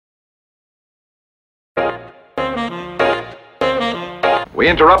We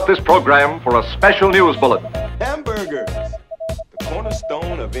interrupt this program for a special news bulletin. Hamburgers, the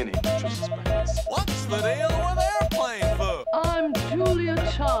cornerstone of any nutritious breakfast. What's the deal with airplane food? I'm Julia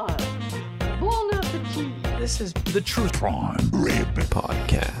Child. Bon appetit. This is the True Crime Rib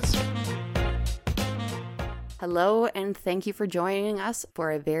Podcast. Hello, and thank you for joining us for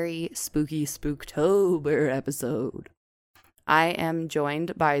a very spooky spooktober episode. I am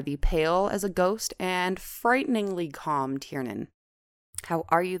joined by the pale as a ghost and frighteningly calm Tiernan. How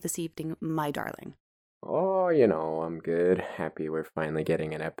are you this evening, my darling? Oh, I'm good. Happy we're finally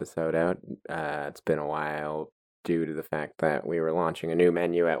getting an episode out. It's been a while due to the fact that we were launching a new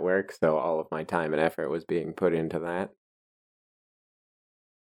menu at work, so all of my time and effort was being put into that.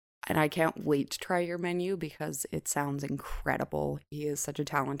 And I can't wait to try your menu because it sounds incredible. He is such a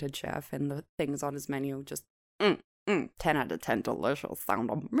talented chef, and the things on his menu just 10 out of 10 delicious. Sound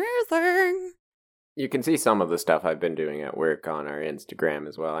amazing. You can see some of the stuff I've been doing at work on our Instagram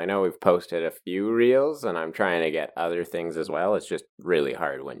as well. I know we've posted a few reels, and I'm trying to get other things as well. It's just really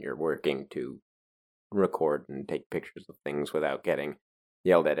hard when you're working to record and take pictures of things without getting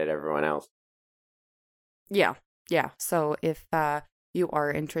yelled at everyone else. Yeah. So if you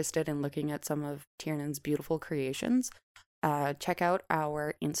are interested in looking at some of Tiernan's beautiful creations, check out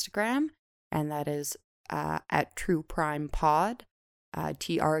our Instagram, and that is at True Prime Pod,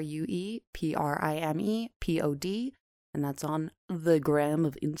 TruePrimepod, and that's on the gram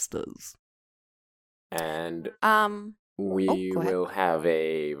of Instas. And we will have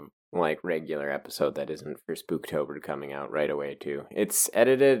a regular episode that isn't for Spooktober coming out right away too. It's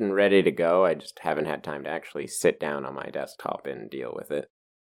edited and ready to go. I just haven't had time to actually sit down on my desktop and deal with it.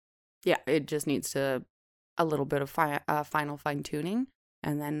 Yeah, it just needs a little bit of final fine tuning,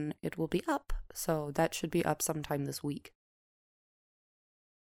 and then it will be up. So that should be up sometime this week.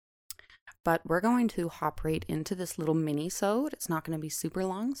 But we're going to hop right into this little mini-sode. It's not going to be super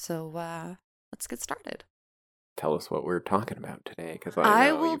long, so let's get started. Tell us what we're talking about today, because I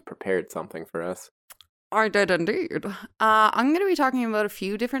know you've prepared something for us. I did indeed. I'm going to be talking about a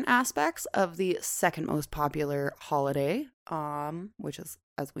few different aspects of the second most popular holiday, which is,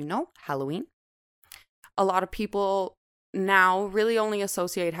 as we know, Halloween. A lot of people now really only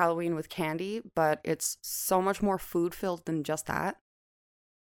associate Halloween with candy, but it's so much more food-filled than just that.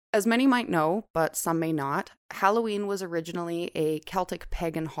 As many might know, but some may not, Halloween was originally a Celtic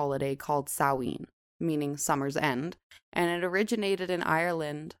pagan holiday called Samhain, meaning summer's end, and it originated in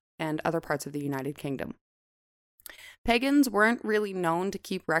Ireland and other parts of the United Kingdom. Pagans weren't really known to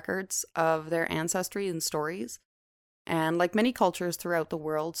keep records of their ancestry and stories, and like many cultures throughout the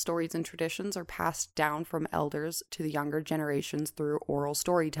world, stories and traditions are passed down from elders to the younger generations through oral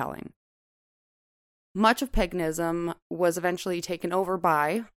storytelling. Much of paganism was eventually taken over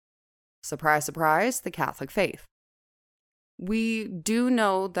by, surprise, surprise, the Catholic faith. We do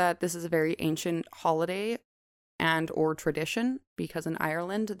know that this is a very ancient holiday and or tradition because in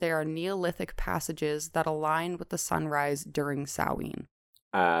Ireland there are Neolithic passages that align with the sunrise during Samhain.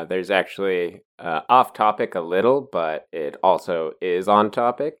 There's actually off topic a little, but it also is on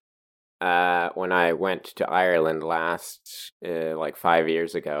topic. When I went to Ireland last, 5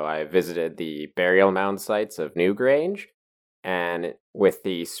 years ago, I visited the burial mound sites of Newgrange, and with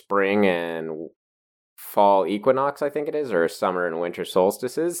the spring and fall equinox, I think it is, or summer and winter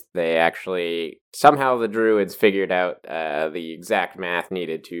solstices, they actually, somehow the Druids figured out the exact math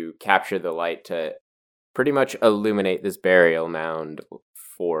needed to capture the light to pretty much illuminate this burial mound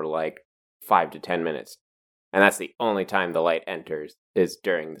for 5 to 10 minutes. And that's the only time the light enters, is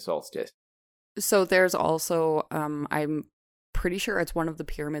during the solstice. So there's also, I'm pretty sure it's one of the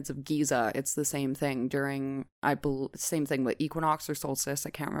pyramids of Giza. It's the same thing during, same thing with equinox or solstice. I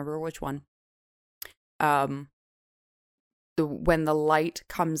can't remember which one. When the light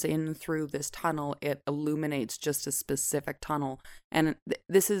comes in through this tunnel, it illuminates just a specific tunnel. And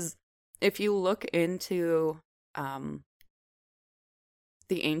this is, if you look into the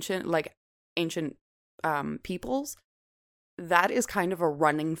ancient peoples, that is kind of a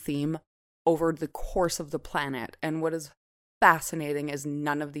running theme over the course of the planet. And what is fascinating is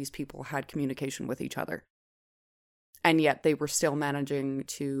none of these people had communication with each other. And yet they were still managing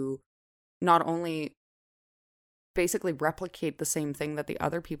to not only basically replicate the same thing that the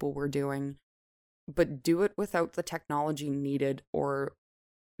other people were doing, but do it without the technology needed or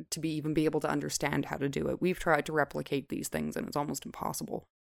to even be able to understand how to do it. We've tried to replicate these things and it's almost impossible.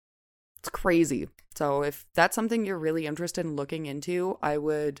 It's crazy. So if that's something you're really interested in looking into, I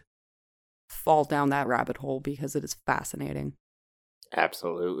would fall down that rabbit hole because it is fascinating.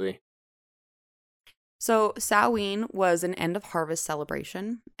 Absolutely. So Samhain was an end of harvest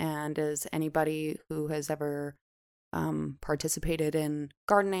celebration, and as anybody who has ever participated in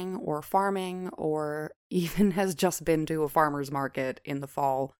gardening or farming, or even has just been to a farmer's market in the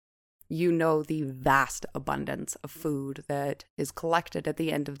fall, you know the vast abundance of food that is collected at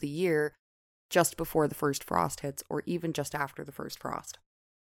the end of the year just before the first frost hits, or even just after the first frost.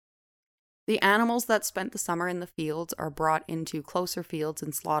 The animals that spent the summer in the fields are brought into closer fields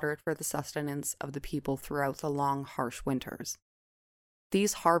and slaughtered for the sustenance of the people throughout the long, harsh winters.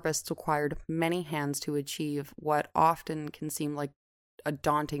 These harvests required many hands to achieve what often can seem like a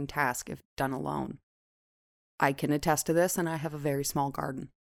daunting task if done alone. I can attest to this, and I have a very small garden.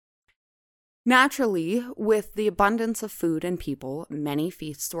 Naturally, with the abundance of food and people, many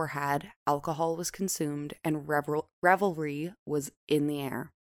feasts were had, alcohol was consumed, and revelry was in the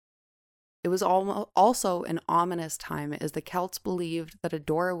air. It was also an ominous time, as the Celts believed that a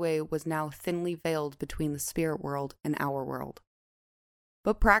doorway was now thinly veiled between the spirit world and our world.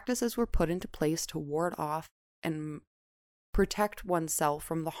 But practices were put into place to ward off and protect oneself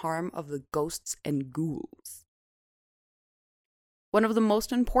from the harm of the ghosts and ghouls. One of the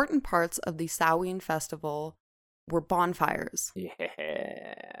most important parts of the Samhain festival were bonfires.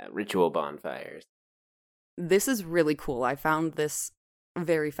 Yeah, ritual bonfires. This is really cool. I found this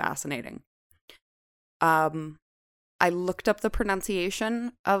very fascinating. I looked up the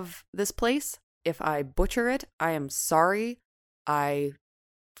pronunciation of this place. If I butcher it, I am sorry. I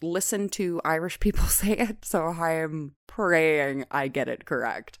listen to Irish people say it, so I am praying I get it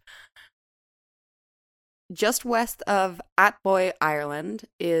correct. Just west of Atboy, Ireland,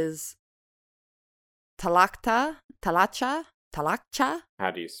 is Talacha.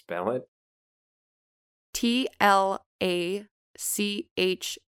 How do you spell it? Tlachttga.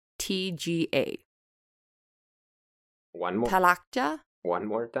 One more. Talacha. One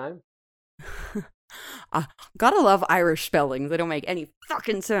more time. Gotta love Irish spellings. They don't make any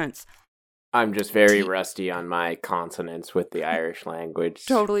fucking sense. I'm just very rusty on my consonants with the Irish language.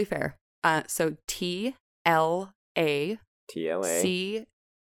 Totally fair. So TLA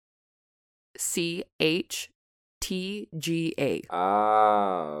CHTGA.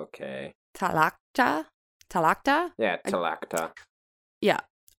 Oh, okay. Talachta? Yeah, Talachta. Yeah.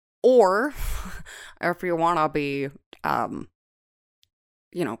 Or if you want to be,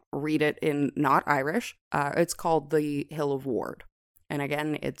 read it in not Irish, it's called the Hill of Ward. And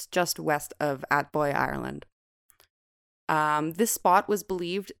again, it's just west of Atboy, Ireland. This spot was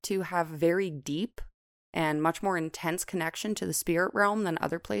believed to have very deep and much more intense connection to the spirit realm than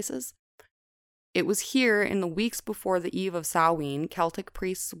other places. It was here, in the weeks before the eve of Samhain, Celtic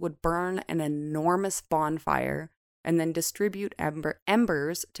priests would burn an enormous bonfire and then distribute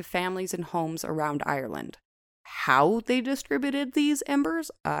embers to families and homes around Ireland. How they distributed these embers,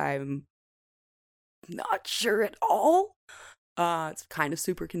 I'm not sure at all. It's kind of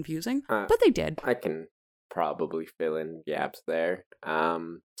super confusing, but they did. I can probably fill in gaps there.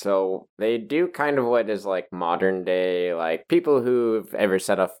 So they do kind of what is like modern day, like people who've ever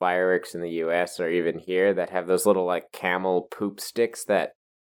set off fireworks in the US or even here that have those little like camel poop sticks that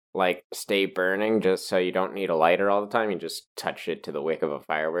like stay burning just so you don't need a lighter all the time. You just touch it to the wick of a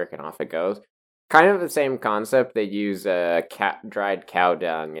firework and off it goes. Kind of the same concept. They use dried cow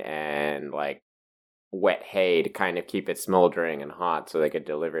dung and like wet hay to kind of keep it smoldering and hot so they could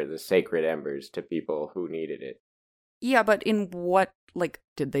deliver the sacred embers to people who needed it. Yeah, but in what, like,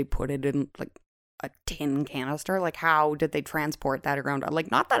 did they put it in, like, a tin canister? Like, how did they transport that around? Like,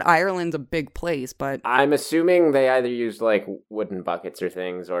 not that Ireland's a big place, but... I'm assuming they either used, like, wooden buckets or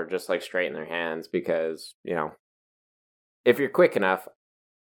things, or just, like, straight in their hands, because, you know, if you're quick enough,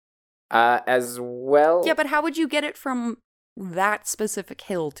 as well... Yeah, but how would you get it from that specific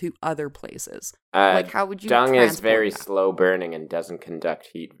hill to other places? Like, how would you dung is very that? slow burning and doesn't conduct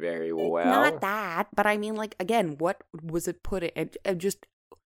heat very well. Not that, but I mean, like, again, what was it put in?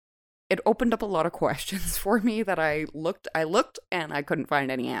 It opened up a lot of questions for me that I looked and I couldn't find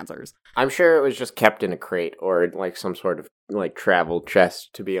any answers. I'm sure it was just kept in a crate or like some sort of like travel chest,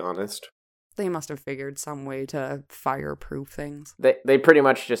 to be honest. They must have figured some way to fireproof things. They pretty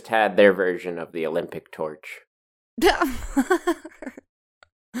much just had their version of the Olympic torch.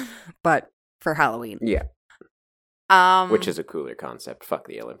 But for Halloween. Yeah. Which is a cooler concept. Fuck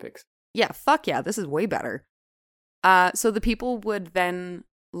the Olympics. Yeah, fuck yeah, this is way better. So the people would then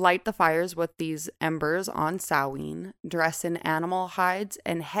light the fires with these embers on Samhain, dress in animal hides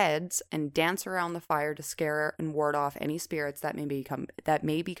and heads, and dance around the fire to scare and ward off any spirits that may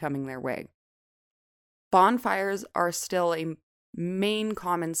be coming their way. Bonfires are still a main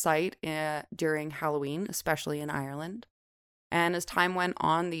common sight during Halloween, especially in Ireland. And as time went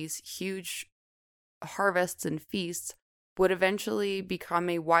on, these huge harvests and feasts would eventually become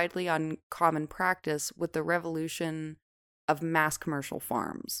a widely uncommon practice with the revolution of mass commercial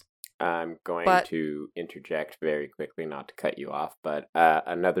farms. I'm going to interject very quickly, not to cut you off, but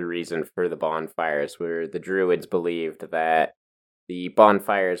another reason for the bonfires were the Druids believed that the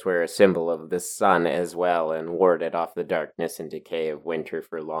bonfires were a symbol of the sun as well and warded off the darkness and decay of winter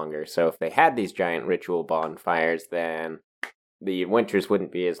for longer. So if they had these giant ritual bonfires, then the winters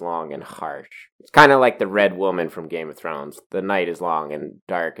wouldn't be as long and harsh. It's kind of like the Red Woman from Game of Thrones. The night is long and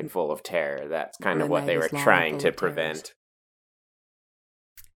dark and full of terror. That's kind of what they were trying to prevent.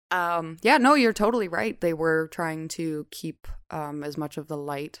 Yeah, no, you're totally right. They were trying to keep as much of the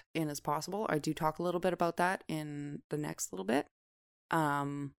light in as possible. I do talk a little bit about that in the next little bit.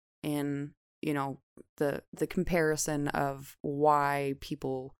 In, you know, the comparison of why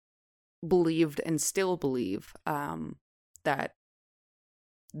people believed and still believe that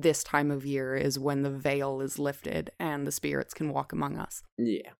this time of year is when the veil is lifted and the spirits can walk among us.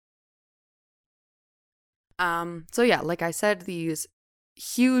 Yeah. So yeah, like I said, these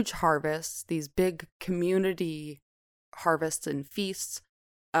huge harvests, these big community harvests and feasts,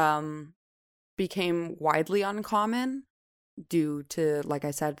 became widely uncommon due to, like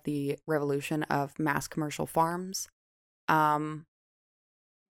I said, the revolution of mass commercial farms.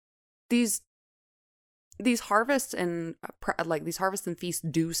 These harvests and feasts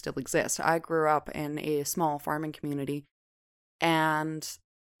do still exist. I grew up in a small farming community, and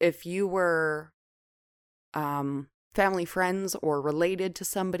if you were family friends or related to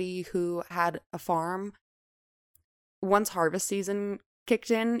somebody who had a farm, once harvest season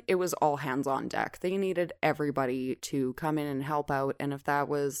kicked in, it was all hands on deck. They needed everybody to come in and help out, and if that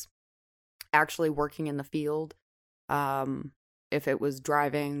was actually working in the field, if it was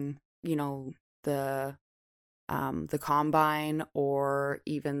driving, you know, the combine or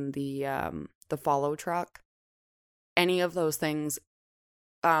even the follow truck, any of those things,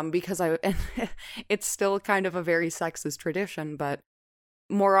 because it's still kind of a very sexist tradition, but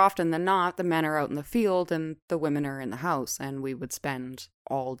more often than not, the men are out in the field and the women are in the house, and we would spend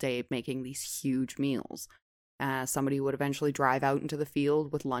all day making these huge meals. Somebody would eventually drive out into the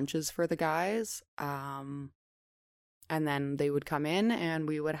field with lunches for the guys, and then they would come in and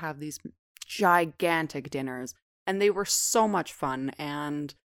we would have these gigantic dinners, and they were so much fun.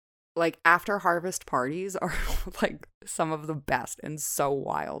 And like after harvest parties are like some of the best and so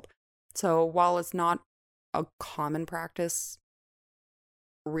wild. So while it's not a common practice,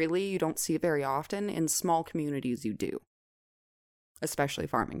 really, you don't see it very often, in small communities you do, especially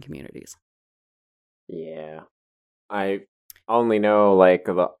farming communities. Yeah, I only know like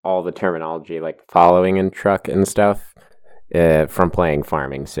all the terminology, like following and truck and stuff, from playing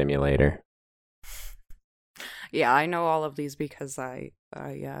Farming Simulator. Yeah, I know all of these because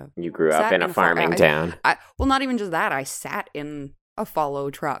you grew up in a farming town. Well, not even just that. I sat in a follow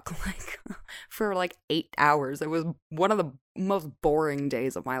truck like for like 8 hours. It was one of the most boring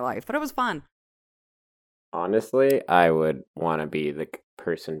days of my life, but it was fun. Honestly, I would want to be the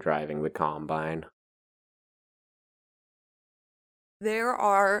person driving the combine.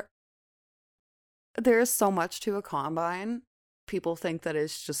 There is so much to a combine. People think that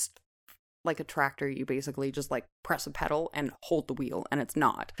it's just like a tractor. You basically just like press a pedal and hold the wheel, and it's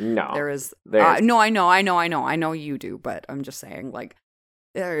not. No, there's no, I know you do, but I'm just saying, like,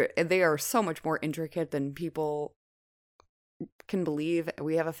 they are so much more intricate than people can believe.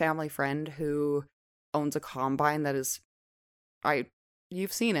 We have a family friend who owns a combine that is,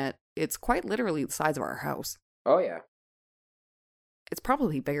 you've seen it. It's quite literally the size of our house. Oh yeah, it's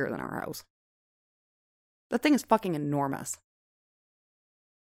probably bigger than our house. That thing is fucking enormous.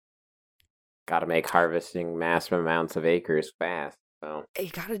 Gotta make harvesting massive amounts of acres fast. So you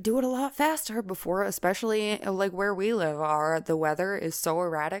gotta do it a lot faster before, especially like where we live. The weather is so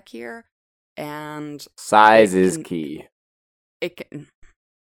erratic here, and size is key.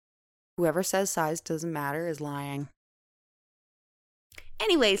 Whoever says size doesn't matter is lying.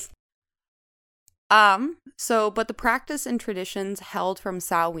 Anyways, but the practice and traditions held from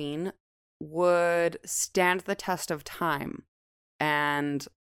Samhain would stand the test of time and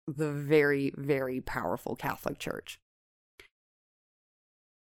the very, very powerful Catholic Church.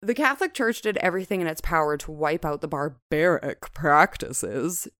 The Catholic Church did everything in its power to wipe out the barbaric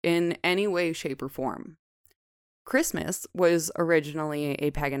practices in any way, shape, or form. Christmas was originally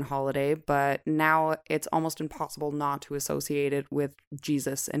a pagan holiday, but now it's almost impossible not to associate it with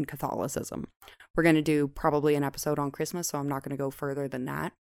Jesus and Catholicism. We're going to do probably an episode on Christmas, so I'm not going to go further than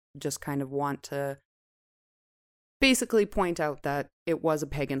that. Just kind of want to basically point out that it was a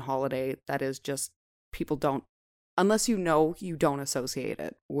pagan holiday. That is just, people don't, unless you know, you don't associate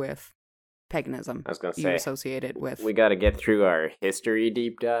it with paganism I was going to you say, associate it with. we got to get through our history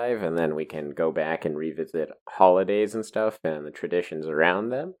deep dive, and then we can go back and revisit holidays and stuff and the traditions around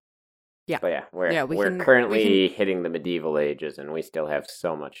them. Yeah. But yeah, we we're can- currently hitting the medieval ages, and we still have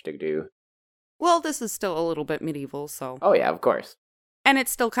so much to do. Well, this is still a little bit medieval, so. Oh yeah, of course. And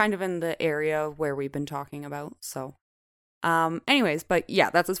it's still kind of in the area where we've been talking about, so. Anyways, but yeah,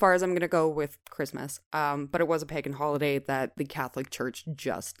 that's as far as I'm going to go with Christmas. But it was a pagan holiday that the Catholic Church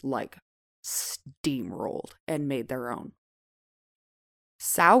just, like, steamrolled and made their own.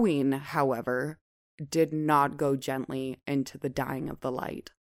 Samhain, however, did not go gently into the dying of the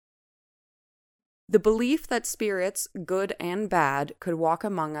light. The belief that spirits, good and bad, could walk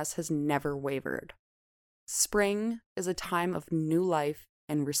among us has never wavered. Spring is a time of new life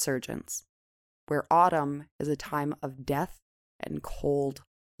and resurgence, where autumn is a time of death and cold,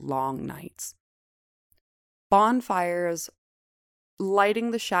 long nights. Bonfires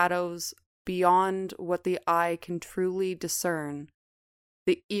lighting the shadows beyond what the eye can truly discern,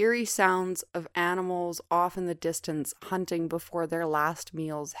 the eerie sounds of animals off in the distance hunting before their last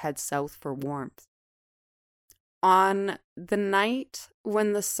meals head south for warmth. On the night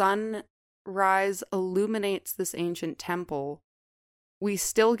when the sunrise illuminates this ancient temple, we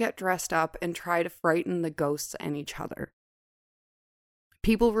still get dressed up and try to frighten the ghosts and each other.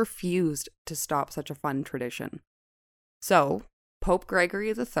 People refused to stop such a fun tradition. So, Pope Gregory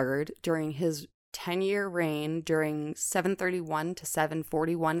III, during his 10-year reign during 731 to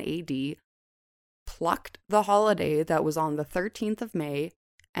 741 AD, plucked the holiday that was on the 13th of May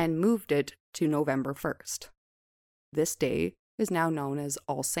and moved it to November 1st. This day is now known as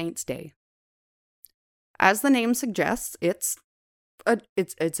All Saints' Day. As the name suggests, it's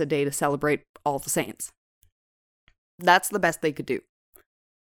a day to celebrate all the saints. That's the best they could do.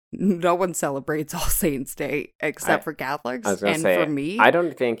 No one celebrates All Saints' Day except for Catholics. I was gonna and say, for me, I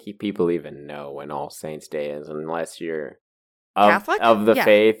don't think people even know when All Saints' Day is unless you're Catholic? of the Yeah.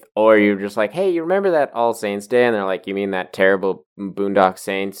 faith, or you're just like, hey, you remember that All Saints' Day? And they're like, you mean that terrible Boondock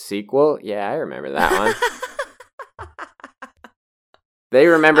Saints sequel? Yeah, I remember that one. They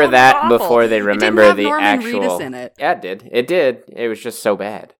remember that awful. before they It didn't remember have the Norman actual. Reedus in it. Yeah, it did. It did. It was just so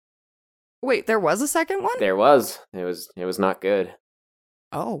bad. Wait, there was a second one? There was. It was not good.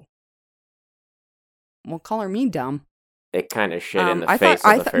 Oh. Well, color me dumb. It kind of shit in the I face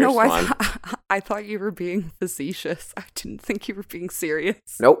thought, of the first one. I thought you were being facetious. I didn't think you were being serious.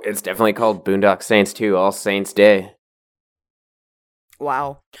 Nope, it's definitely called Boondock Saints 2, All Saints Day.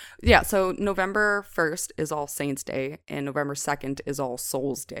 Wow. Yeah, so November 1st is All Saints' Day, and November 2nd is All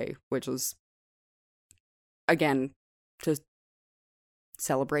Souls' Day, which is, again, to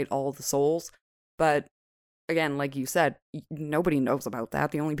celebrate all the souls. But, again, like you said, nobody knows about that.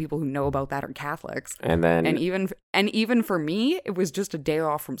 The only people who know about that are Catholics. And then, even for me, it was just a day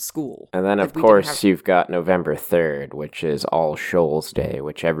off from school. And then, of course, you've got November 3rd, which is All Shoals Day,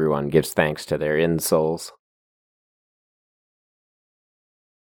 which everyone gives thanks to their insouls.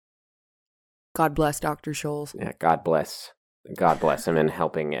 God bless Dr. Scholes. Yeah, God bless. God bless him in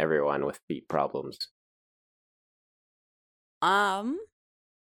helping everyone with feet problems. There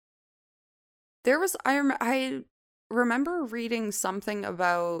was I remember reading something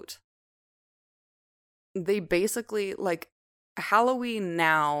about they basically like Halloween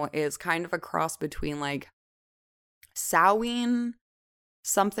now is kind of a cross between like Samhain,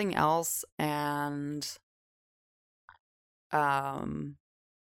 something else, and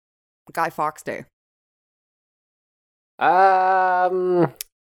Guy Fawkes Day. I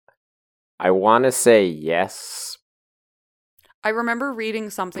want to say yes. I remember reading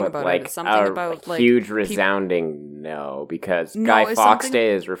something but about like it. It's something about like huge resounding no, because No, Guy it's Fawkes something-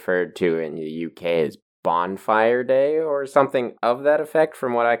 Day is referred to in the UK as Bonfire Day or something of that effect,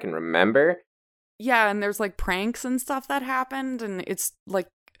 from what I can remember. Yeah, and there's like pranks and stuff that happened, and it's like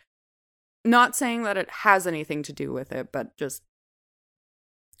not saying that it has anything to do with it, but just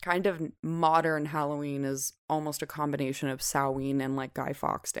kind of modern Halloween is almost a combination of Samhain and like Guy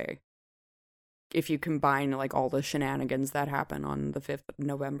Fawkes Day. If you combine like all the shenanigans that happen on the 5th of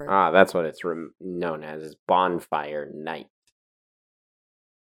November. Ah, that's what it's known as, is Bonfire Night.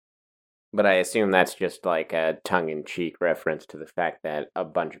 But I assume that's just like a tongue-in-cheek reference to the fact that a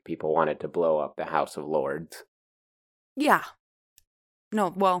bunch of people wanted to blow up the House of Lords. Yeah.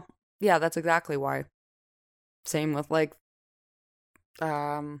 No, well, yeah, that's exactly why. Same with like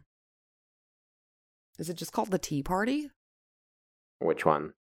is it just called the Tea Party? Which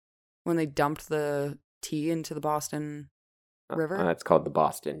one? When they dumped the tea into the Boston River? That's called the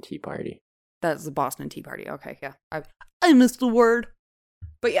Boston Tea Party. That's the Boston Tea Party. Okay, yeah. I missed the word.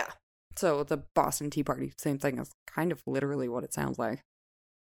 But yeah. So the Boston Tea Party, same thing. Is kind of literally what it sounds like.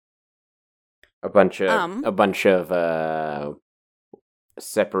 A bunch of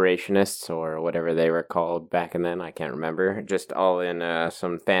separationists or whatever they were called back in then. I can't remember. Just all in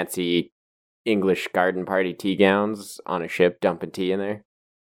some fancy English garden party tea gowns on a ship, dumping tea in there.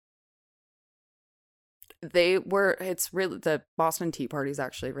 It's really, the Boston Tea Party is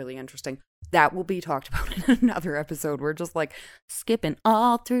actually really interesting. That will be talked about in another episode. We're just like skipping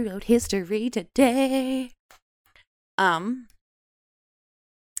all throughout history today.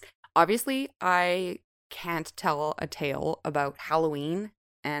 Obviously, I can't tell a tale about Halloween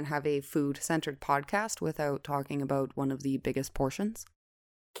and have a food-centered podcast without talking about one of the biggest portions.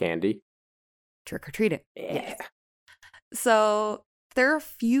 Candy. Trick-or-treating. Yeah. Yes. So there are a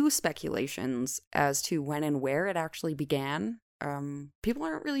few speculations as to when and where it actually began. People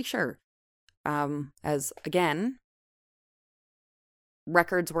aren't really sure. As, again,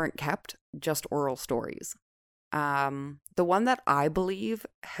 records weren't kept, just oral stories. The one that I believe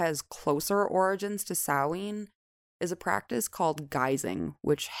has closer origins to Samhain is a practice called guising,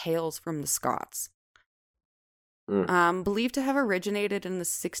 which hails from the Scots. Believed to have originated in the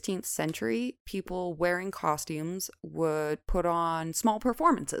 16th century, people wearing costumes would put on small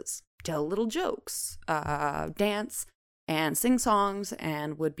performances, tell little jokes, dance, and sing songs,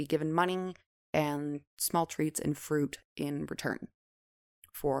 and would be given money and small treats and fruit in return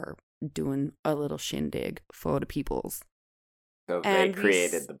for doing a little shindig for the peoples. So they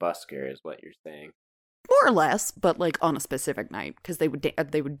created the busker, is what you're saying. More or less, but like on a specific night, because they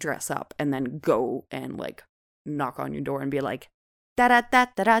would dress up and then go and like knock on your door and be like, da da da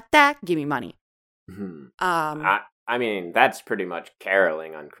da da da, give me money. Mm-hmm. I mean, that's pretty much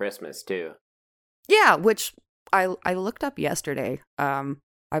caroling on Christmas too. Yeah, which I looked up yesterday.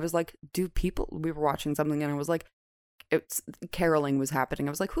 I was like, we were watching something and I was like, caroling was happening.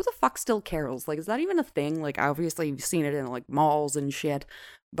 I was like, who the fuck still carols? Like, is that even a thing? Like, obviously you've seen it in like malls and shit,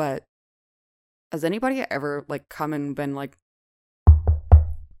 but has anybody ever like come and been like,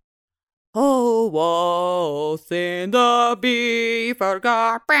 oh, what's in the beef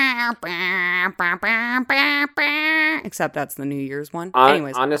forgot? Except that's the New Year's one.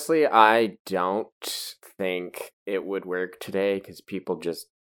 Anyways. Honestly, I don't think it would work today because people just,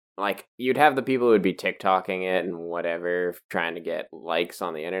 like, you'd have the people who would be TikToking it and whatever, trying to get likes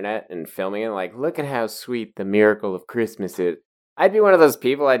on the internet and filming it, like, look at how sweet the miracle of Christmas is. I'd be one of those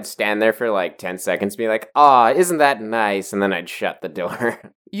people, I'd stand there for like 10 seconds, be like, aw, isn't that nice? And then I'd shut the door.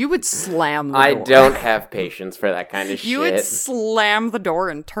 You would slam the door. I don't have patience for that kind of shit. You would slam the door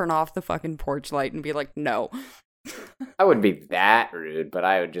and turn off the fucking porch light and be like, no. I wouldn't be that rude, but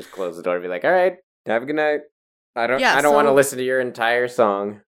I would just close the door and be like, all right, have a good night. I don't want to listen to your entire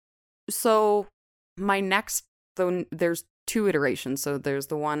song. So my next, though, there's two iterations. So there's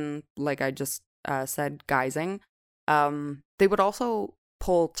the one, like I just said, guising. They would also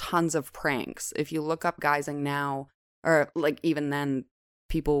pull tons of pranks. If you look up guising now, or like even then,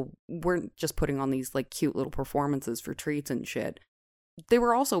 people weren't just putting on these like cute little performances for treats and shit. They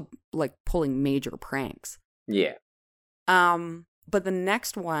were also like pulling major pranks. Yeah. But the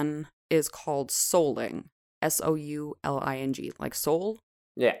next one is called souling. Souling, like soul.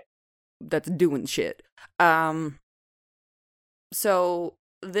 Yeah. That's doing shit. So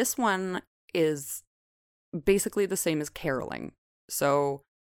this one is basically the same as caroling. So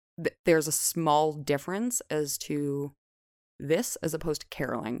there's a small difference as to this as opposed to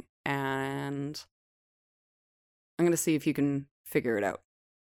caroling. And I'm going to see if you can figure it out.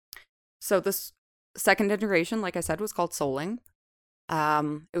 So this second iteration, like I said, was called souling.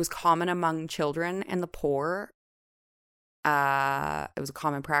 It was common among children and the poor. It was a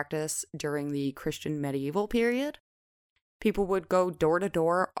common practice during the Christian medieval period. People would go door to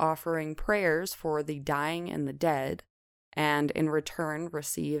door offering prayers for the dying and the dead, and in return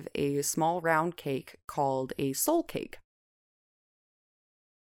receive a small round cake called a soul cake.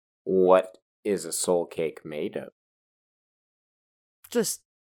 What is a soul cake made of? Just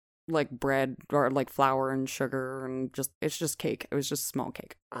like bread or like flour and sugar and it's just cake. It was just small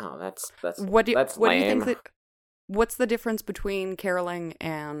cake. Oh, that's what do you lame. think what's the difference between caroling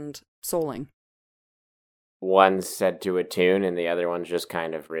and souling? One's set to a tune and the other one's just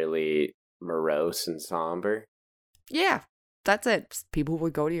kind of really morose and somber. Yeah, that's it. People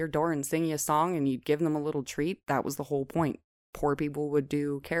would go to your door and sing you a song and you'd give them a little treat. That was the whole point. Poor people would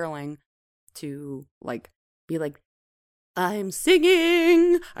do caroling to like be like, I'm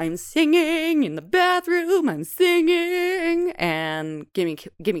singing in the bathroom, I'm singing, and give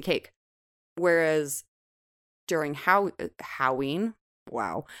me cake. Whereas during Halloween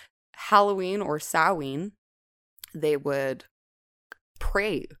or Samhain, they would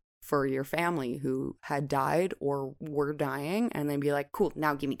pray for your family who had died or were dying, and they'd be like, cool,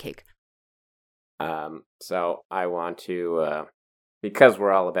 now give me cake. So I want to, because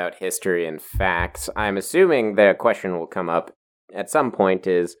we're all about history and facts, I'm assuming the question will come up at some point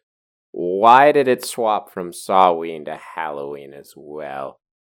is, why did it swap from Samhain to Halloween as well?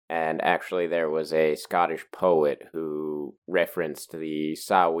 And actually, there was a Scottish poet who referenced the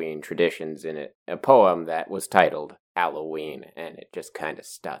Samhain traditions in a poem that was titled Halloween, and it just kind of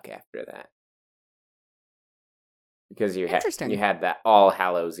stuck after that. Because you had that All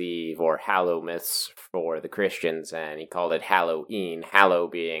Hallows Eve or Hallowmas for the Christians, and he called it Halloween. Hallow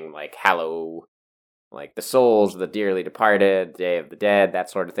being like hallow, like the souls, the dearly departed, Day of the Dead, that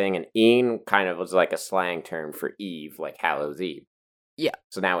sort of thing. And Een kind of was like a slang term for Eve, like Hallows Eve. Yeah.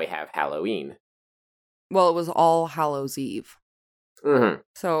 So now we have Halloween. Well, it was All Hallows Eve. Mm-hmm.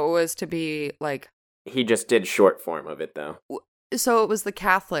 So it was to be like... He just did short form of it, though. So it was the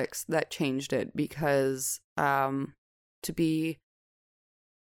Catholics that changed it because to be...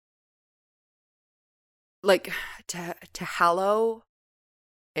 Like, to hallow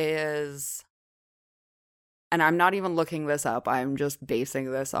is... And I'm not even looking this up. I'm just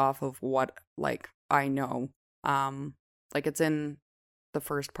basing this off of what, like, I know. Like, it's in the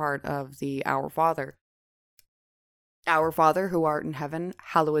first part of the Our Father. Our Father, who art in heaven,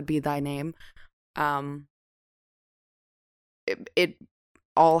 hallowed be thy name. It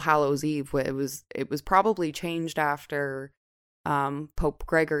All Hallows Eve, it was probably changed after Pope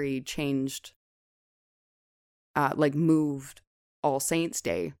Gregory changed, moved All Saints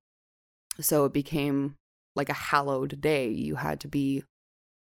Day. So it became like a hallowed day. You had to be,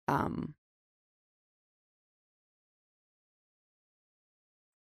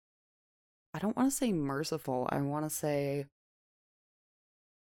 I don't want to say merciful. I want to say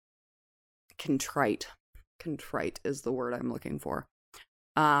contrite. Contrite is the word I'm looking for.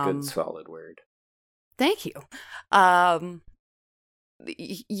 Good solid word. Thank you.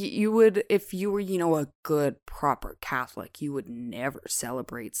 You would, if you were, a good, proper Catholic, you would never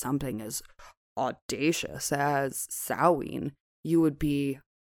celebrate something as audacious as Samhain. You would be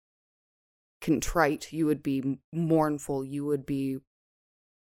contrite. You would be mournful. You would be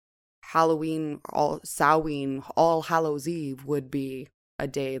Samhain, All Hallows Eve would be a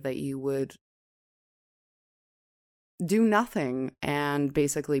day that you would do nothing and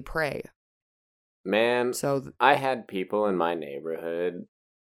basically pray. Man, so I had people in my neighborhood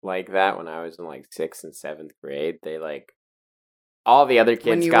like that when I was in 6th and 7th grade. They all the other kids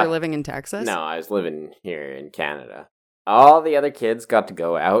when you were living in Texas? No, I was living here in Canada. All the other kids got to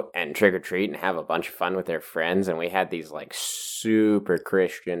go out and trick-or-treat and have a bunch of fun with their friends, and we had these, super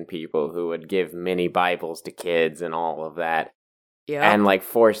Christian people who would give mini Bibles to kids and all of that. Yeah. And,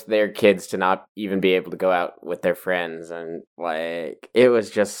 force their kids to not even be able to go out with their friends, and, it was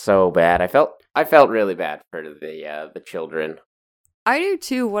just so bad. I felt really bad for the children. I do,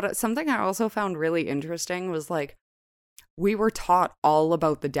 too. Something I also found really interesting was, we were taught all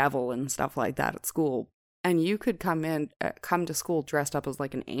about the devil and stuff like that at school. And you could come to school dressed up as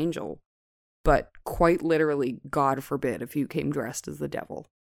an angel, but quite literally, God forbid, if you came dressed as the devil,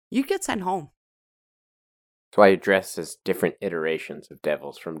 you'd get sent home. That's why you dress as different iterations of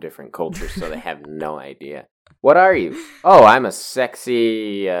devils from different cultures, so they have no idea. What are you? Oh, I'm a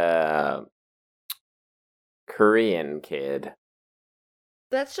sexy Korean kid.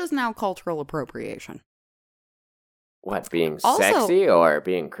 That's just now cultural appropriation. What, being Also, sexy or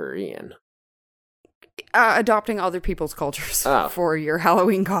being Korean? Adopting other people's cultures for your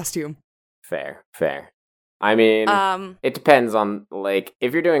Halloween costume. Fair. I mean, it depends on,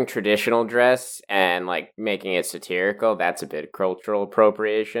 if you're doing traditional dress and, making it satirical, that's a bit of cultural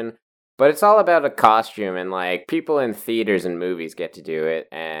appropriation. But it's all about a costume, and, people in theaters and movies get to do it,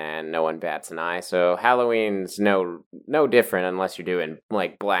 and no one bats an eye. So Halloween's no different unless you're doing,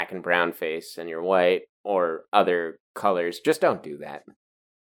 black and brown face and you're white or other colors. Just don't do that.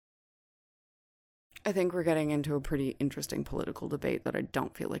 I think we're getting into a pretty interesting political debate that I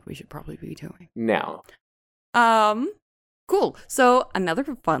don't feel like we should probably be doing. No. Cool. So another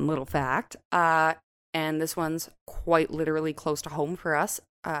fun little fact, and this one's quite literally close to home for us,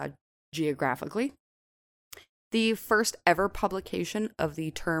 geographically. The first ever publication of the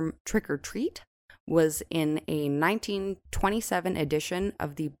term trick-or-treat was in a 1927 edition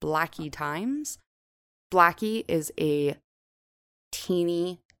of the Blackie Times. Blackie is a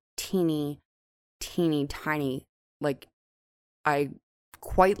teeny tiny, I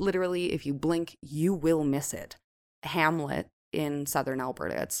quite literally, if you blink, you will miss it, hamlet in southern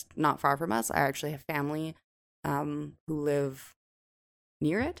Alberta. It's not far from us. I actually have family who live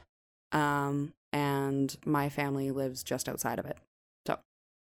near it, and my family lives just outside of it. So,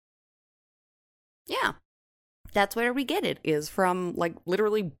 yeah. That's where we get it, is from, like,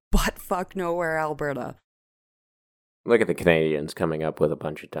 literally butt-fuck nowhere, Alberta. Look at the Canadians coming up with a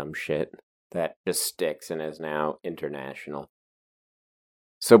bunch of dumb shit that just sticks and is now international.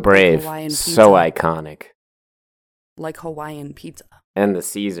 So brave, Hawaiian so pizza. iconic. Like Hawaiian pizza. And the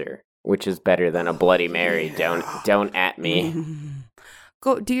Caesar, which is better than a Bloody Mary. Don't at me.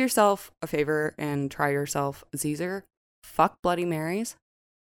 Go do yourself a favor and try yourself a Caesar. Fuck Bloody Marys.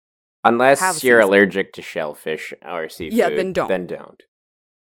 Unless you're allergic to shellfish or seafood. Yeah, then don't. Then don't.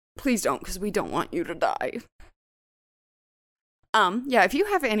 Please don't, because we don't want you to die. Yeah, if you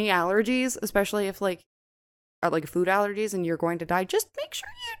have any allergies, especially if like food allergies and you're going to die, just make sure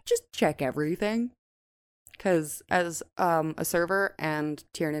you just check everything. Because as a server and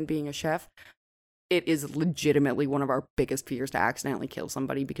Tiernan being a chef, it is legitimately one of our biggest fears to accidentally kill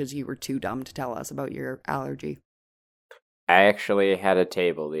somebody because you were too dumb to tell us about your allergy. I actually had a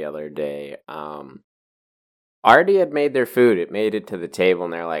table the other day. Already had made their food. It made it to the table,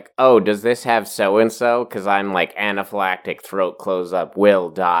 and they're like, "Oh, does this have so-and-so? Because I'm like anaphylactic, throat close up, will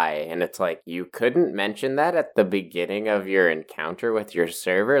die." And it's like, you couldn't mention that at the beginning of your encounter with your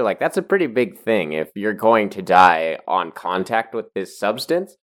server? Like, that's a pretty big thing. If you're going to die on contact with this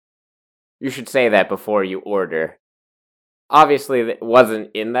substance, you should say that before you order. Obviously, it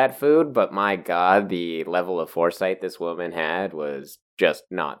wasn't in that food, but my god, the level of foresight this woman had was just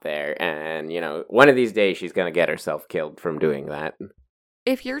not there. And, you know, one of these days she's going to get herself killed from doing that.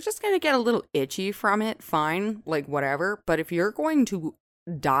 If you're just going to get a little itchy from it, fine, like whatever. But if you're going to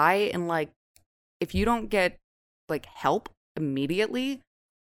die and like, if you don't get like help immediately,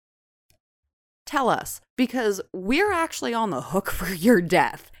 tell us, because we're actually on the hook for your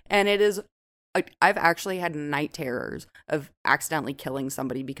death. And it is, I've actually had night terrors of accidentally killing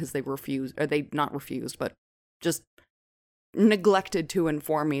somebody because they refused, or they not refused, but just neglected to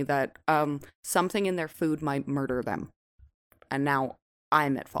inform me that something in their food might murder them. And now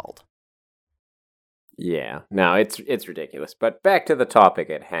I'm at fault. Yeah, no, it's ridiculous. But back to the topic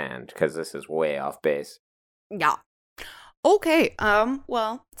at hand, because this is way off base. Yeah. Okay,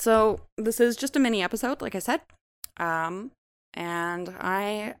 well, so this is just a mini episode, like I said. And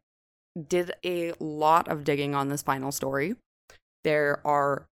I did a lot of digging on this final story. There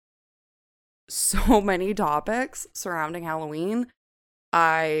are so many topics surrounding Halloween.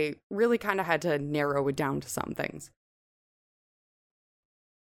 I really kind of had to narrow it down to some things.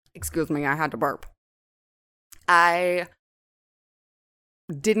 Excuse me, I had to burp. I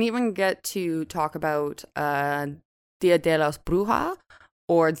didn't even get to talk about Dia de las Brujas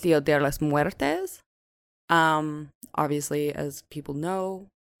or Dia de las Muertes. Obviously, as people know,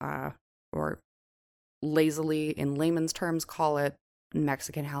 or lazily in layman's terms call it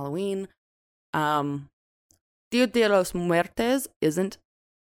Mexican Halloween. Dia de los Muertes isn't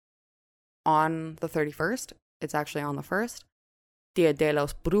on the 31st. It's actually on the 1st. Dia de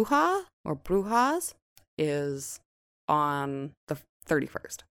los Brujas or Brujas is on the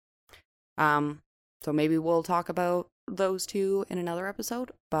 31st. So maybe we'll talk about those two in another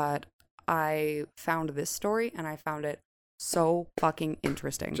episode, but I found this story and I found it so fucking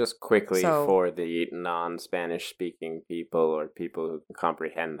interesting. Just quickly, for the non-Spanish speaking people or people who can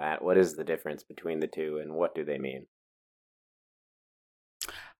comprehend that, what is the difference between the two and what do they mean?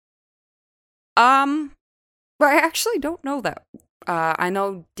 But I actually don't know that. I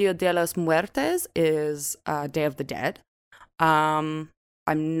know Dia de los Muertes is Day of the Dead. I'm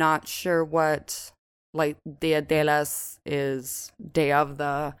not sure what, like, Dia de las is Day of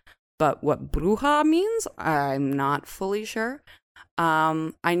the, but what Bruja means, I'm not fully sure.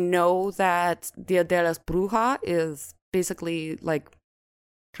 I know that Dia de las Brujas is basically, like,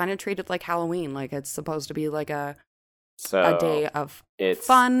 kind of treated like Halloween. Like, it's supposed to be like a day of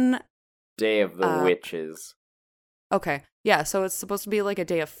fun. Day of the Witches. Okay. Yeah, so it's supposed to be like a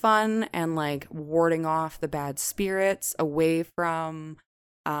day of fun and like warding off the bad spirits away from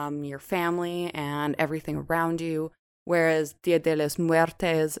your family and everything around you. Whereas Dia de los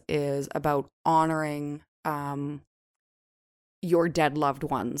Muertes is about honoring your dead loved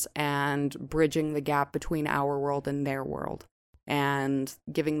ones and bridging the gap between our world and their world. And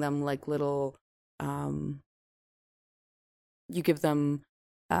giving them like little, you give them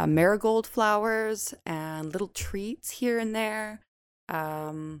marigold flowers and little treats here and there.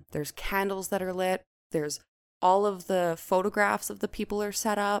 There's candles that are lit. There's all of the photographs of the people are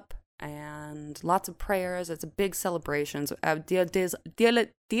set up and lots of prayers. It's a big celebration. So Dia de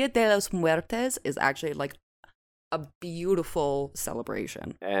los Muertes is actually like a beautiful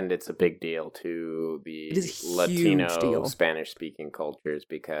celebration. And it's a big deal to the Latino Spanish-speaking cultures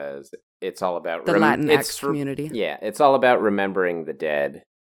because it's all about the Latinx community. Yeah, it's all about remembering the dead.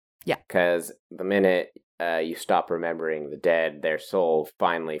 Yeah. Because the minute you stop remembering the dead, their soul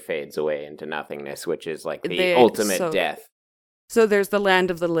finally fades away into nothingness, which is like the ultimate death. So there's the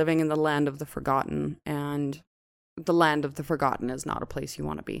land of the living and the land of the forgotten, and the land of the forgotten is not a place you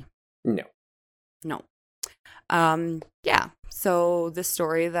want to be. No. Yeah. So this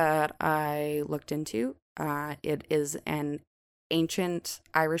story that I looked into, it is an ancient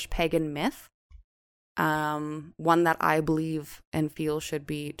Irish pagan myth. One that I believe and feel should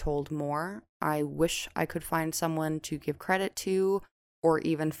be told more. I wish I could find someone to give credit to, or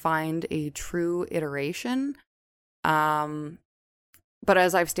even find a true iteration. But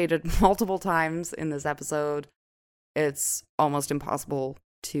as I've stated multiple times in this episode, it's almost impossible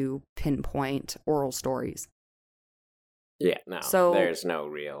to pinpoint oral stories. Yeah, no, so there's no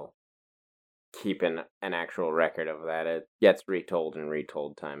real keeping an actual record of that. It gets retold and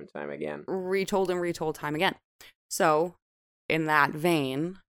retold time and time again. Retold and retold time again. So, in that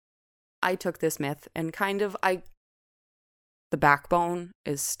vein, I took this myth and the backbone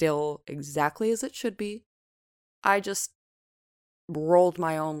is still exactly as it should be. I just rolled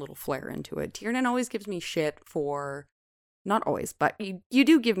my own little flair into it. Tiernan always gives me shit for, not always, but you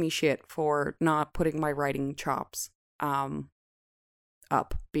do give me shit for not putting my writing chops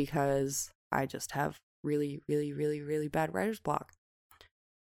up, because I just have really, really, really, really bad writer's block.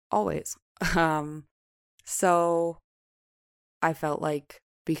 Always. So I felt like,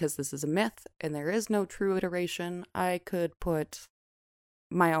 because this is a myth and there is no true iteration, I could put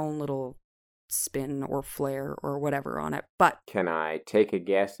my own little spin or flair or whatever on it. But can I take a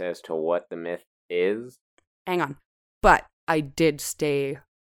guess as to what the myth is? Hang on. But I did stay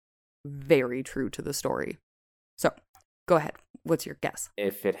very true to the story. So, go ahead. What's your guess?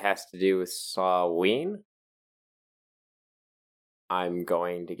 If it has to do with Samhain, I'm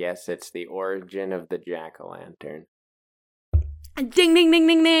going to guess it's the origin of the jack-o'-lantern. Ding, ding, ding,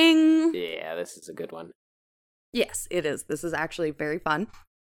 ding, ding! Yeah, this is a good one. Yes, it is. This is actually very fun.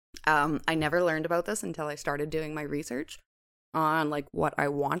 I never learned about this until I started doing my research on like what I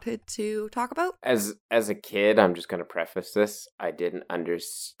wanted to talk about. As a kid, I'm just going to preface this, I didn't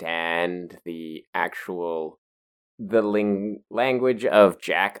understand the language of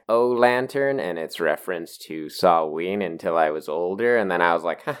jack-o'-lantern and its reference to Samhain until I was older, and then I was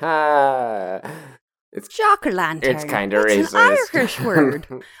like, haha, it's jack-o'-lantern. It's kind of racist. It's an Irish word.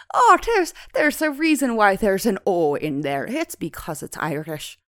 Oh, there's a reason why there's an O in there. It's because it's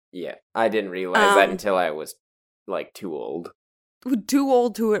Irish. Yeah, I didn't realize that until I was like too old. Too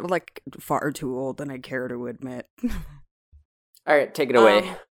old to it, like far too old than I care to admit. All right, take it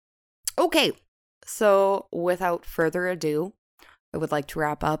away. Okay. So, without further ado, I would like to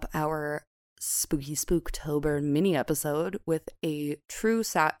wrap up our Spooky Spooktober mini episode with a true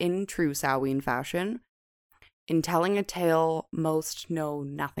Samhain fashion, in telling a tale most know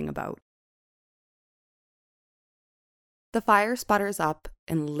nothing about. The fire sputters up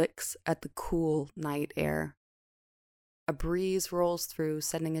and licks at the cool night air. A breeze rolls through,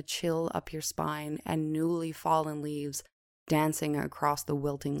 sending a chill up your spine, and newly fallen leaves dancing across the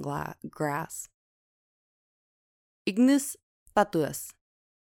wilting grass. Ignis fatuus.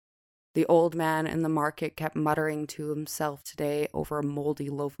 The old man in the market kept muttering to himself today over a moldy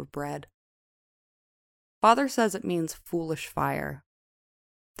loaf of bread. Father says it means foolish fire,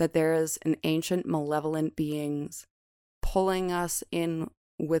 that there is an ancient malevolent beings pulling us in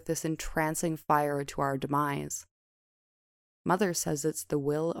with this entrancing fire to our demise. Mother says it's the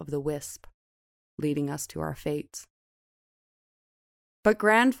will of the wisp, leading us to our fates. But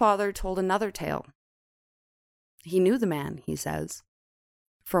grandfather told another tale. He knew the man, he says,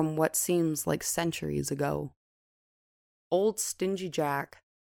 from what seems like centuries ago. Old Stingy Jack,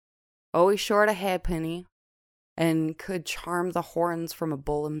 always short a halfpenny, and could charm the horns from a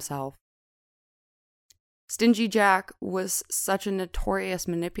bull himself. Stingy Jack was such a notorious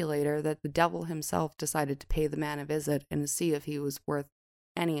manipulator that the devil himself decided to pay the man a visit and see if he was worth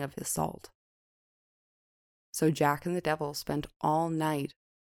any of his salt. So Jack and the devil spent all night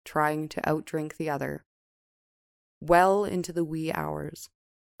trying to outdrink the other. Well into the wee hours,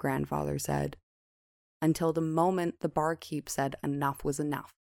 grandfather said, until the moment the barkeep said enough was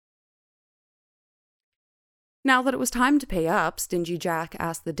enough. Now that it was time to pay up, Stingy Jack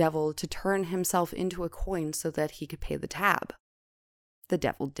asked the devil to turn himself into a coin so that he could pay the tab. The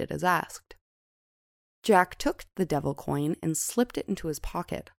devil did as asked. Jack took the devil coin and slipped it into his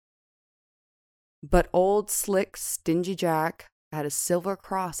pocket. But old slick Stingy Jack had a silver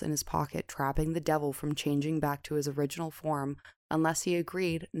cross in his pocket, trapping the devil from changing back to his original form unless he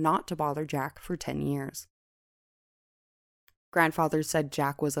agreed not to bother Jack for 10 years. Grandfather said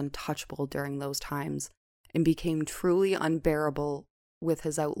Jack was untouchable during those times and became truly unbearable with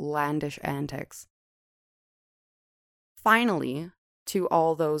his outlandish antics. Finally, to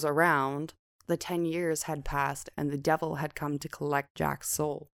all those around, the 10 years had passed and the devil had come to collect Jack's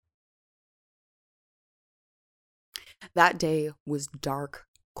soul. That day was dark,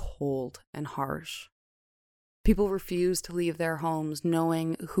 cold, and harsh. People refused to leave their homes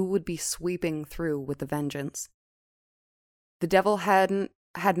knowing who would be sweeping through with the vengeance. The devil had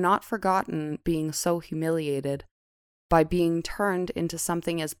not forgotten being so humiliated by being turned into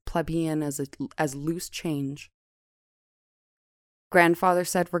something as plebeian as loose change. Grandfather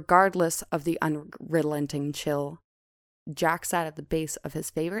said regardless of the unrelenting chill, Jack sat at the base of his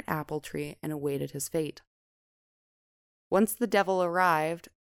favorite apple tree and awaited his fate. Once the devil arrived,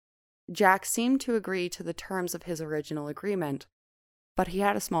 Jack seemed to agree to the terms of his original agreement, but he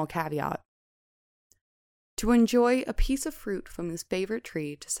had a small caveat. To enjoy a piece of fruit from his favorite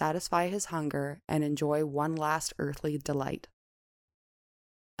tree to satisfy his hunger and enjoy one last earthly delight.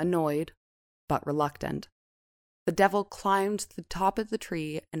 Annoyed, but reluctant, the devil climbed to the top of the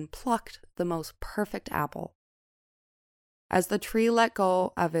tree and plucked the most perfect apple. As the tree let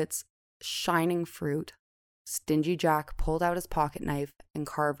go of its shining fruit, Stingy Jack pulled out his pocket knife and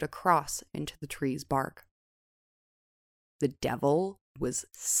carved a cross into the tree's bark. The devil was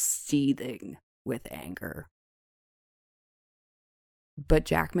seething with anger. But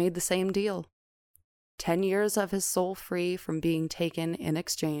Jack made the same deal. 10 years of his soul free from being taken in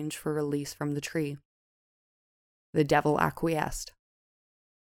exchange for release from the tree. The devil acquiesced,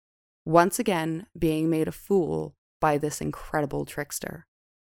 once again being made a fool by this incredible trickster.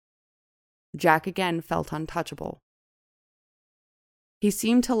 Jack again felt untouchable. He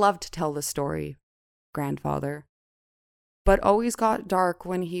seemed to love to tell the story, Grandfather, but always got dark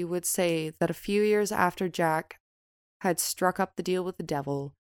when he would say that a few years after Jack had struck up the deal with the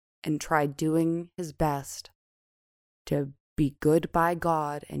devil and tried doing his best to be good by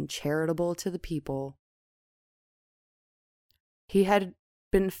God and charitable to the people, he had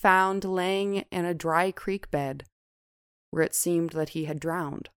been found laying in a dry creek bed where it seemed that he had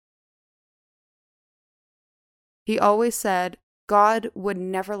drowned. He always said God would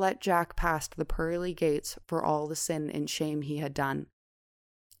never let Jack past the pearly gates for all the sin and shame he had done,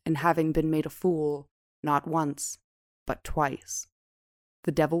 and having been made a fool not once, but twice,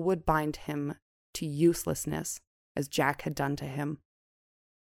 the devil would bind him to uselessness as Jack had done to him,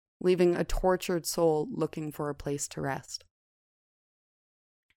 leaving a tortured soul looking for a place to rest.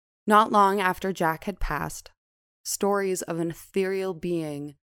 Not long after Jack had passed, stories of an ethereal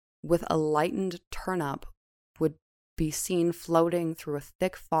being with a lightened turnip would be seen floating through a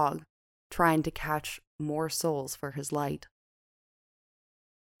thick fog, trying to catch more souls for his light.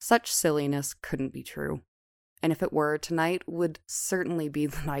 Such silliness couldn't be true, and if it were, tonight would certainly be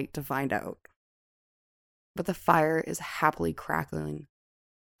the night to find out. But the fire is happily crackling,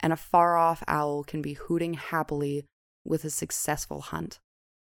 and a far-off owl can be hooting happily with a successful hunt.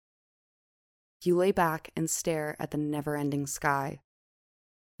 You lay back and stare at the never-ending sky.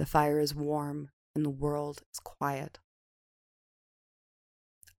 The fire is warm, and the world is quiet.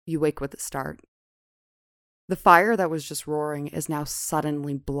 You wake with a start. The fire that was just roaring is now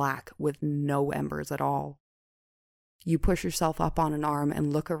suddenly black with no embers at all. You push yourself up on an arm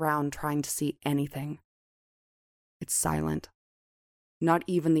and look around trying to see anything. It's silent. Not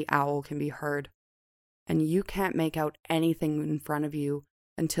even the owl can be heard, and you can't make out anything in front of you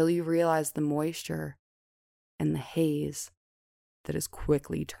until you realize the moisture and the haze that is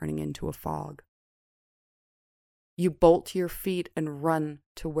quickly turning into a fog. You bolt to your feet and run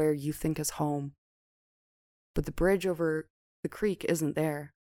to where you think is home. But the bridge over the creek isn't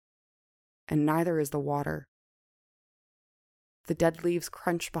there, and neither is the water. The dead leaves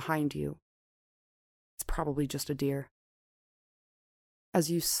crunch behind you. It's probably just a deer. As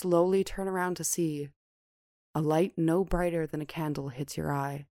you slowly turn around to see, a light no brighter than a candle hits your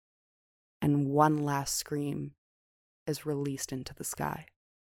eye, and one last scream is released into the sky.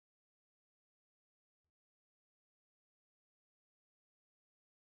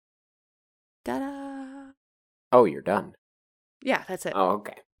 Ta-da! Oh, you're done. Yeah, that's it. Oh,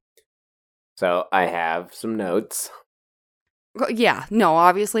 okay. So I have some notes. Yeah, no,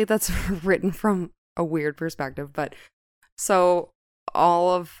 obviously that's written from a weird perspective, but so all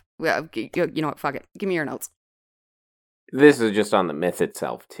of, you know what, fuck it. Give me your notes. This is just on the myth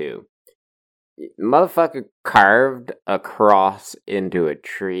itself, too. Motherfucker carved a cross into a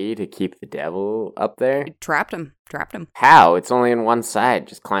tree to keep the devil up there. Trapped him. How? It's only on one side.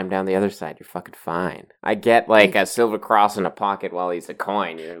 Just climb down the other side. You're fucking fine. I get like a silver cross in a pocket while he's a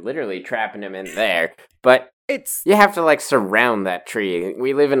coin. You're literally trapping him in there. But you have to like surround that tree.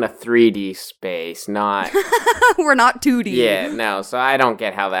 We live in a 3D space, not... We're not 2D. Yeah, no. So I don't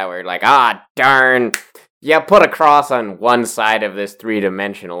get how that worked. Like, darn. Yeah, put a cross on one side of this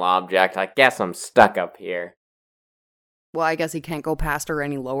 3-dimensional object. I guess I'm stuck up here. Well, I guess he can't go past her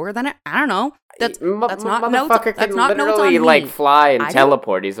any lower than it. I don't know. That's not motherfucker notes. That's can not notes on literally me. like fly and I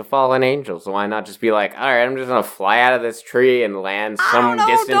teleport. He's a fallen angel, so why not just be like, all right, I'm just gonna fly out of this tree and land I some don't know,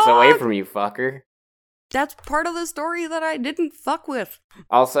 distance dog. away from you, fucker. That's part of the story that I didn't fuck with.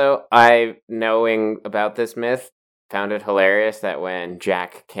 Also, I, knowing about this myth, found it hilarious that when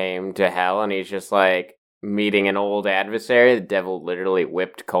Jack came to hell and he's just like meeting an old adversary, the devil literally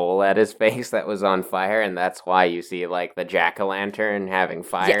whipped coal at his face that was on fire, and that's why you see like the jack-o'-lantern having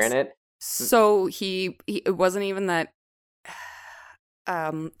fire in it. So he it wasn't even that.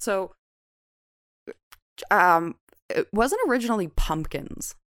 It wasn't originally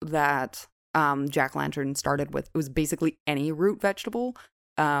pumpkins that jack-o'-lantern started with. It was basically any root vegetable.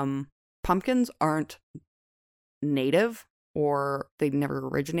 Pumpkins aren't native, or they never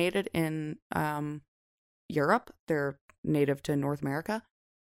originated in Europe. They're native to North America.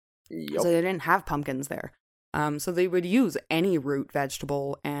 Yep. So they didn't have pumpkins there. So they would use any root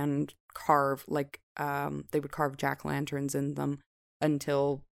vegetable and carve, they would carve jack-o'-lanterns in them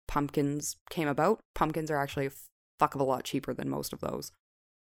until pumpkins came about. Pumpkins are actually a fuck of a lot cheaper than most of those.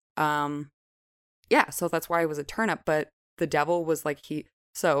 Yeah, so that's why it was a turnip, but the devil was like, he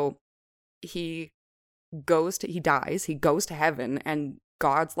dies, he goes to heaven, and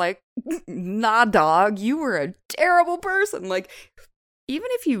God's like, nah, dog, you were a terrible person. Like, even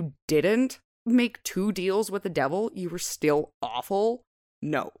if you didn't make 2 deals with the devil, you were still awful.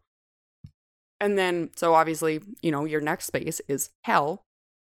 No. And then, so obviously, your next space is hell.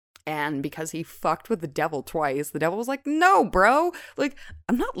 And because he fucked with the devil twice, the devil was like, no, bro. Like,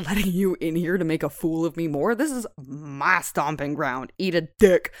 I'm not letting you in here to make a fool of me more. This is my stomping ground. Eat a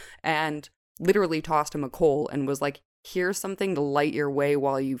dick. And literally tossed him a coal and was like, here's something to light your way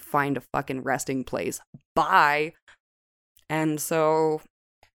while you find a fucking resting place. Bye. And so,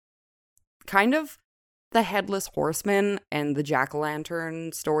 kind of, the Headless Horseman and the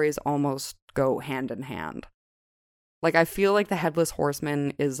jack-o'-lantern stories almost go hand in hand. Like, I feel like the Headless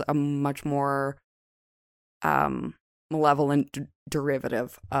Horseman is a much more malevolent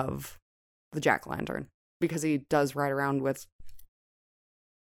derivative of the jack-o'-lantern, because he does ride around with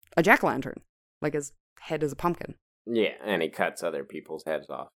a jack-o'-lantern. Like, his head is a pumpkin. Yeah, and he cuts other people's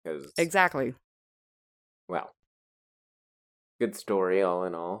heads off. Exactly. Well, good story all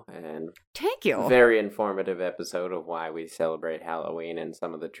in all, and thank you. Very informative episode of why we celebrate Halloween and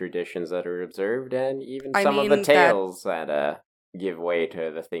some of the traditions that are observed, and even some of the tales that give way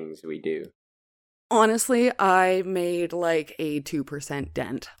to the things we do. Honestly, I made like a 2%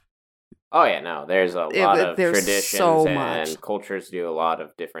 dent. Oh yeah, no, there's a lot of traditions so and much. Cultures do a lot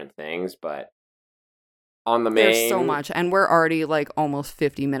of different things, but on the main... There's so much, and we're already like almost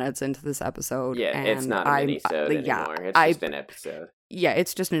 50 minutes into this episode. Yeah, and it's not a mini-sode anymore. It's just an episode. Yeah,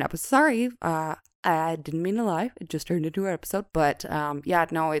 it's just an episode. Sorry, I didn't mean to lie. It just turned into an episode. But yeah,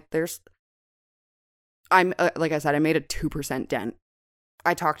 no, I'm like I said, I made a 2% dent.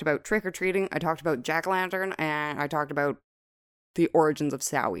 I talked about trick-or-treating, I talked about jack-o'-lantern, and I talked about the origins of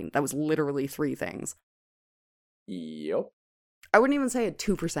Samhain. That was literally 3 things. Yep. I wouldn't even say a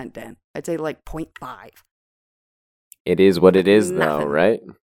 2% dent. I'd say like 0.5. It is what it is, though, right?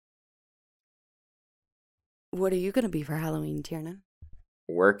 What are you going to be for Halloween, Tiernan?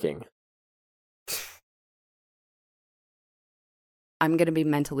 Working. I'm going to be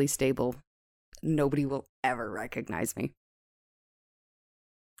mentally stable. Nobody will ever recognize me.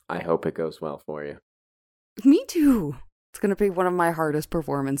 I hope it goes well for you. Me too. It's going to be one of my hardest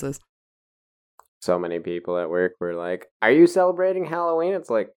performances. So many people at work were like, are you celebrating Halloween? It's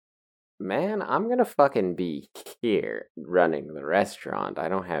like, man, I'm going to fucking be here running the restaurant. I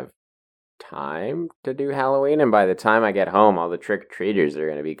don't have time to do Halloween. And by the time I get home, all the trick-or-treaters are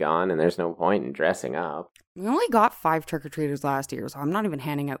going to be gone. And there's no point in dressing up. We only got 5 trick-or-treaters last year, so I'm not even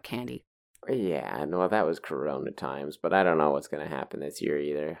handing out candy. Yeah, no, that was Corona times. But I don't know what's going to happen this year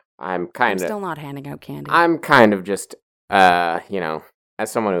either. I'm still not handing out candy. I'm kind of just, as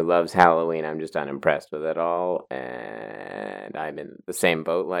someone who loves Halloween, I'm just unimpressed with it all. And I'm in the same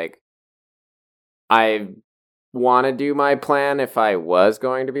boat. Like, I want to do my plan if I was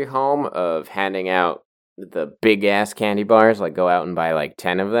going to be home of handing out the big ass candy bars, like go out and buy like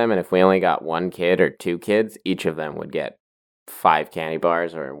 10 of them. And if we only got 1 kid or 2 kids, each of them would get 5 candy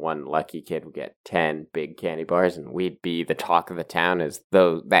bars, or 1 lucky kid would get 10 big candy bars. And we'd be the talk of the town as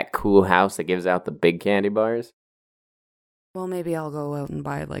that cool house that gives out the big candy bars. Well, maybe I'll go out and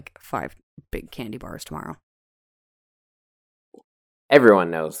buy like 5 big candy bars tomorrow.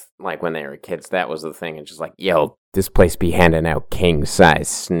 everyone knows, like, when they were kids, that was the thing. It's just like, yo, this place be handing out king-size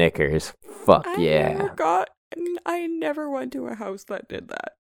Snickers. Fuck yeah. I never went to a house that did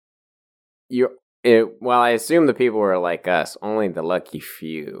that. Well, I assume the people were like us. Only the lucky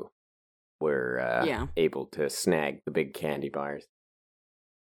few were able to snag the big candy bars.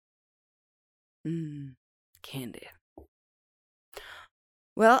 Candy.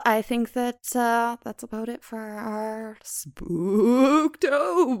 Well, I think that's about it for our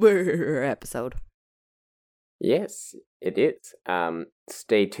Spooktober episode. Yes, it is.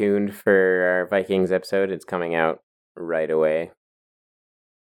 Stay tuned for our Vikings episode. It's coming out right away.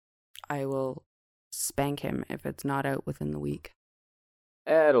 I will spank him if it's not out within the week.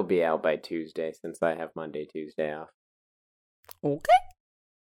 It'll be out by Tuesday since I have Monday, Tuesday off. Okay.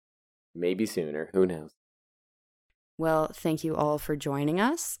 Maybe sooner. Who knows? Well, thank you all for joining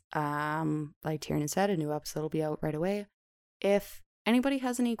us. Like Tiernan said, a new episode will be out right away. If anybody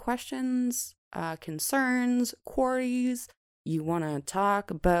has any questions, concerns, queries, you want to talk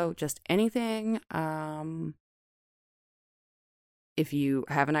about just anything, if you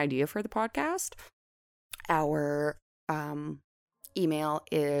have an idea for the podcast, our email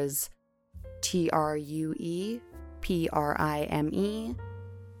is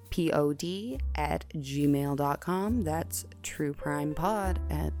trueprimepod@gmail.com. That's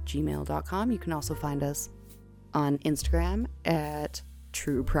trueprimepod@gmail.com. You can also find us on Instagram at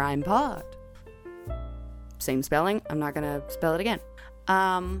trueprimepod. Same spelling. I'm not gonna spell it again.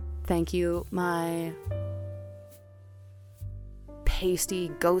 Thank you, my pasty,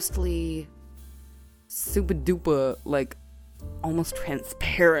 ghostly, super duper, like almost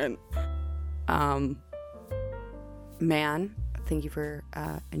transparent man. Thank you for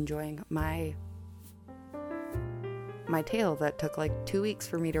enjoying my tale that took like 2 weeks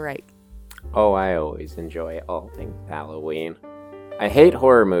for me to write. Oh, I always enjoy all things Halloween. I hate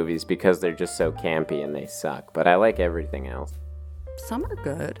horror movies because they're just so campy and they suck, but I like everything else. Some are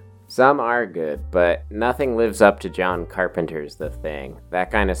good. Some are good, but nothing lives up to John Carpenter's The Thing.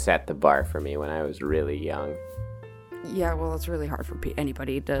 That kind of set the bar for me when I was really young. Yeah, well, it's really hard for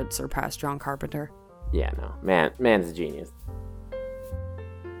anybody to surpass John Carpenter. Yeah, no. Man's a genius.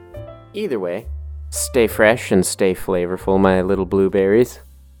 Either way, stay fresh and stay flavorful, my little blueberries.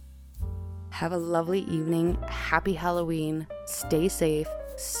 Have a lovely evening. Happy Halloween. Stay safe.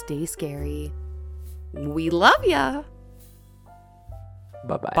 Stay scary. We love ya.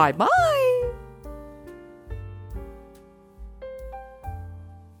 Bye-bye. Bye-bye.